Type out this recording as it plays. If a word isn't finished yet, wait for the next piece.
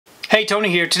Hey, Tony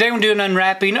here. Today I'm doing an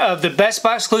unwrapping of the Best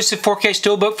Buy exclusive 4K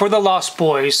Steelbook for the Lost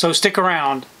Boys, so stick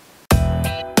around.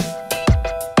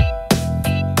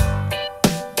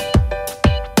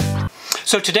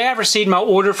 So today I've received my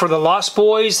order for the Lost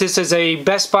Boys. This is a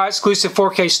Best Buy exclusive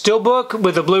 4K Steelbook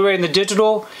with the Blu-ray and the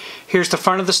digital. Here's the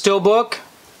front of the Steelbook,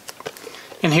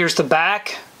 and here's the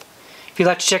back. If you'd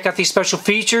like to check out these special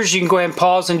features, you can go ahead and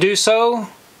pause and do so.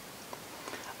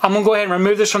 I'm going to go ahead and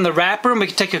remove this from the wrapper and we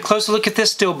can take a closer look at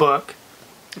this Steelbook.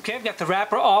 Okay, I've got the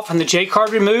wrapper off and the J card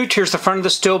removed. Here's the front of the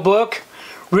Steelbook.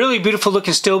 Really beautiful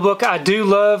looking Steelbook. I do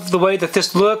love the way that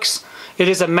this looks. It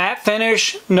is a matte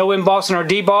finish, no embossing or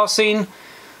debossing.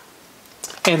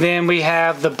 And then we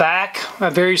have the back, a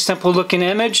very simple looking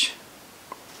image.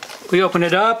 We open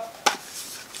it up.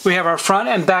 We have our front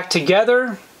and back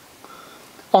together.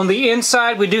 On the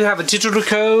inside we do have a digital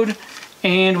code.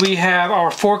 And we have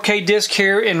our 4K disc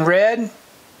here in red.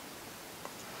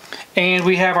 And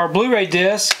we have our Blu-ray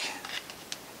disc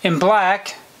in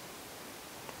black.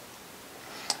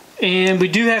 And we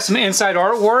do have some inside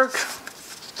artwork.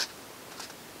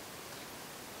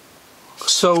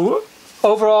 So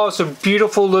overall it's a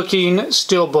beautiful looking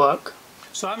Steelbook.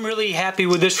 So I'm really happy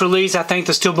with this release. I think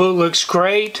the Steelbook looks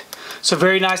great. So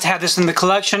very nice to have this in the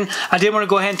collection. I did want to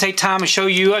go ahead and take time and show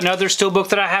you another Steelbook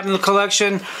that I have in the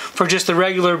collection for just the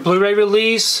regular Blu-ray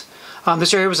release.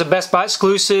 This right here was a Best Buy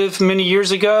exclusive many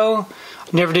years ago.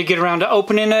 Never did get around to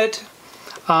opening it.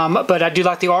 But I do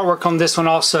like the artwork on this one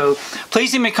also.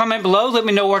 Please leave me a comment below. Let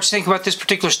me know what you think about this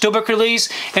particular Steelbook release.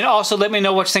 And also let me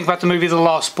know what you think about the movie The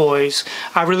Lost Boys.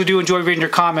 I really do enjoy reading your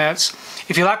comments.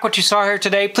 If you like what you saw here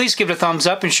today, please give it a thumbs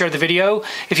up and share the video.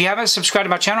 If you haven't subscribed to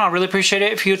my channel, I really appreciate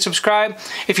it if you would subscribe.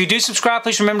 If you do subscribe,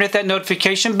 please remember to hit that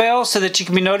notification bell so that you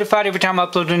can be notified every time I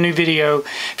upload a new video.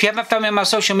 If you haven't found me on my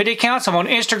social media accounts, I'm on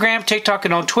Instagram, TikTok,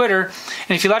 and on Twitter.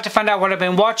 And if you'd like to find out what I've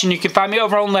been watching, you can find me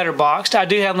over on Letterboxd. I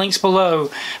do have links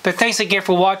below. But thanks again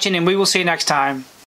for watching, and we will see you next time.